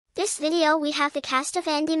This video we have the cast of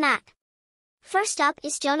Andi Mack. First up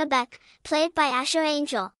is Jonah Beck, played by Asher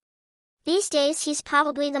Angel. These days he's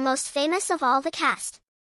probably the most famous of all the cast.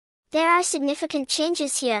 There are significant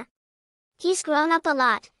changes here. He's grown up a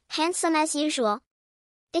lot, handsome as usual.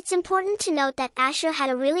 It's important to note that Asher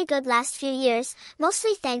had a really good last few years,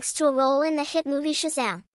 mostly thanks to a role in the hit movie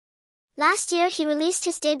Shazam. Last year he released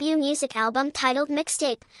his debut music album titled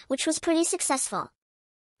Mixtape, which was pretty successful.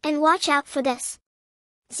 And watch out for this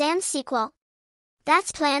Shazam sequel.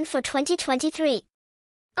 That's planned for 2023.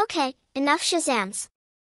 Okay, enough Shazams.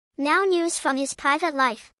 Now news from his private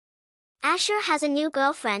life. Asher has a new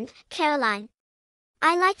girlfriend, Caroline.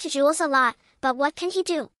 I liked Jules a lot, but what can he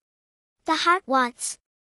do? The heart wants.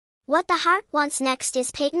 What the heart wants next is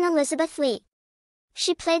Peyton Elizabeth Lee.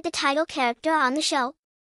 She played the title character on the show.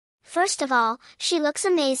 First of all, she looks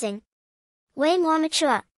amazing. Way more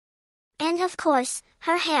mature. And of course,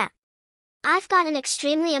 her hair. I've got an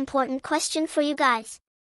extremely important question for you guys.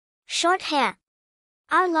 Short hair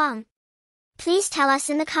or long? Please tell us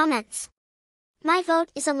in the comments. My vote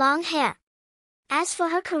is a long hair. As for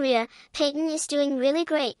her career, Peyton is doing really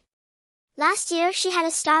great. Last year she had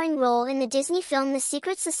a starring role in the Disney film The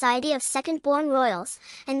Secret Society of Second-Born Royals,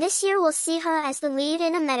 and this year we'll see her as the lead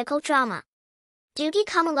in a medical drama. Doogie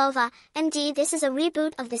Kamalova, MD. This is a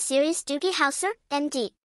reboot of the series Doogie Howser, MD.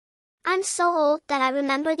 I'm so old that I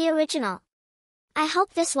remember the original. I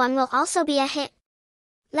hope this one will also be a hit.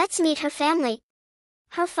 Let's meet her family.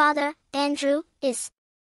 Her father, Andrew, is.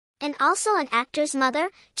 And also an actor's mother,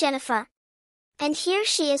 Jennifer. And here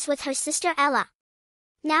she is with her sister Ella.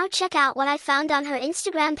 Now check out what I found on her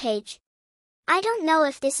Instagram page. I don't know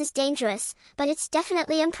if this is dangerous, but it's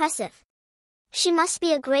definitely impressive. She must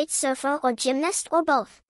be a great surfer or gymnast or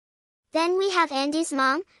both. Then we have Andi's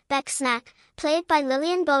mom, Mack, played by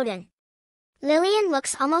Lillian Bowden. Lillian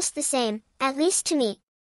looks almost the same, at least to me.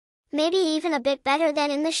 Maybe even a bit better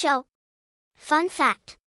than in the show. Fun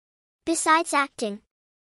fact. Besides acting,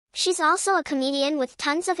 she's also a comedian with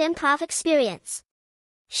tons of improv experience.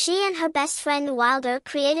 She and her best friend Wilder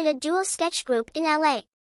created a duo sketch group in LA.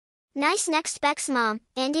 Nice. Next, Beck's mom,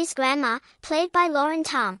 Andi's grandma, played by Lauren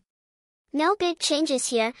Tom. No big changes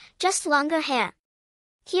here, just longer hair.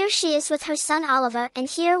 Here she is with her son Oliver and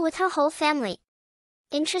here with her whole family.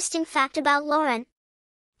 Interesting fact about Lauren.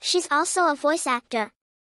 She's also a voice actor.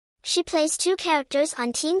 She plays two characters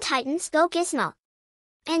on Teen Titans Go Gizmo.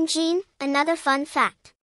 And Jean, another fun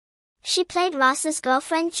fact. She played Ross's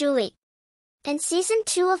girlfriend Julie. In season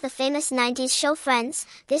 2 of the famous 90s show Friends,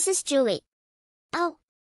 this is Julie. Oh.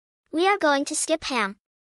 We are going to skip Ham.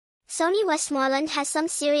 Sony Westmoreland has some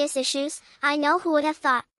serious issues, I know, who would have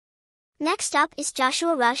thought. Next up is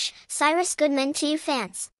Joshua Rush, Cyrus Goodman to you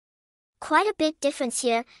fans. Quite a big difference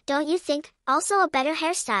here, don't you think? Also a better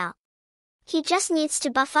hairstyle. He just needs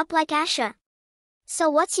to buff up like Asher.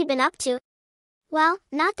 So what's he been up to? Well,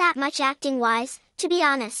 not that much acting-wise, to be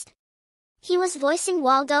honest. He was voicing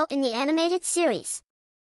Waldo in the animated series.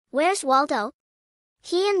 Where's Waldo?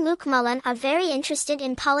 He and Luke Mullen are very interested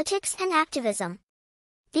in politics and activism.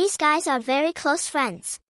 These guys are very close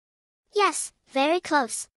friends. Yes, very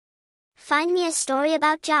close. Find me a story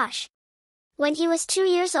about Josh. When he was 2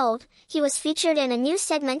 years old, he was featured in a new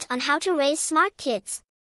segment on how to raise smart kids.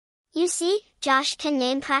 You see, Josh can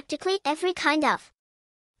name practically every kind of.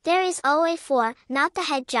 There is OA4, not the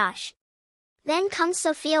head Josh. Then comes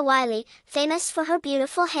Sophia Wiley, famous for her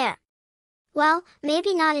beautiful hair. Well,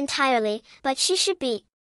 maybe not entirely, but she should be.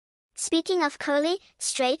 Speaking of curly,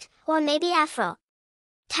 straight, or maybe afro.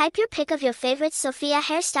 Type your pick of your favorite Sophia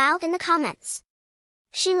hairstyle in the comments.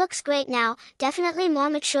 She looks great now, definitely more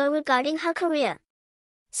mature regarding her career.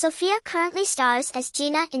 Sophia currently stars as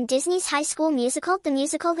Gina in Disney's High School Musical,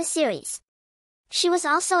 the series. She was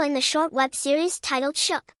also in the short web series titled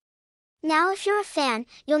Shook. Now if you're a fan,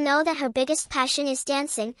 you'll know that her biggest passion is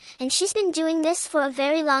dancing, and she's been doing this for a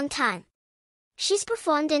very long time. She's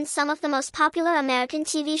performed in some of the most popular American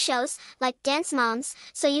TV shows, like Dance Moms,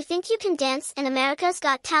 So You Think You Can Dance, and America's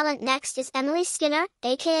Got Talent. Next is Emily Skinner,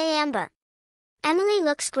 aka Amber. Emily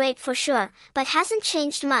looks great for sure, but hasn't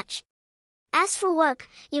changed much. As for work,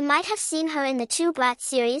 you might have seen her in the 2 Brat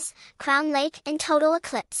series, Crown Lake and Total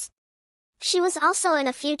Eclipse. She was also in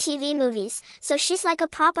a few TV movies, so she's like a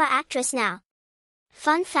proper actress now.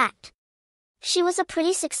 Fun fact. She was a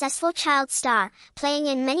pretty successful child star, playing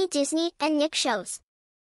in many Disney and Nick shows.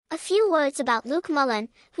 A few words about Luke Mullen,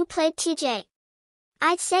 who played TJ.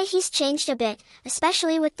 I'd say he's changed a bit,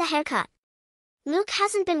 especially with the haircut. Luke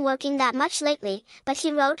hasn't been working that much lately, but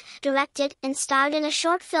he wrote, directed, and starred in a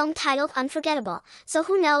short film titled Unforgettable, so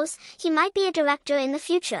who knows, he might be a director in the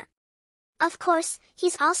future. Of course,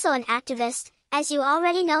 he's also an activist, as you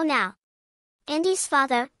already know now. Andy's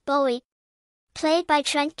father, Bowie, played by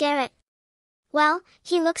Trent Garrett. Well,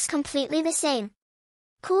 he looks completely the same.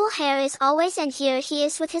 Cool hair is always, and here he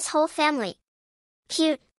is with his whole family.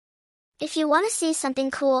 Cute. If you want to see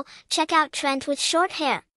something cool, check out Trent with short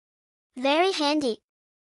hair. Very handy.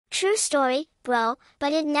 True story, bro,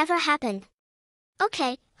 but it never happened.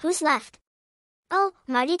 Okay, who's left? Oh,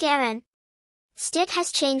 Marty Guerin. Stitt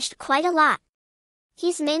has changed quite a lot.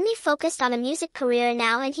 He's mainly focused on a music career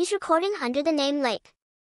now, and he's recording under the name Lake.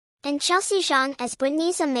 And Chelsea Zhang as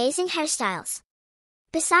Britney's amazing hairstyles.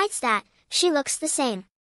 Besides that, she looks the same.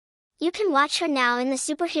 You can watch her now in the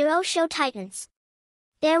superhero show Titans.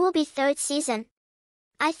 There will be third season.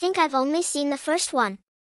 I think I've only seen the first one.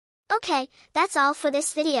 Okay, that's all for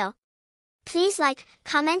this video. Please like,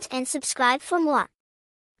 comment and subscribe for more.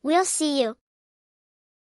 We'll see you.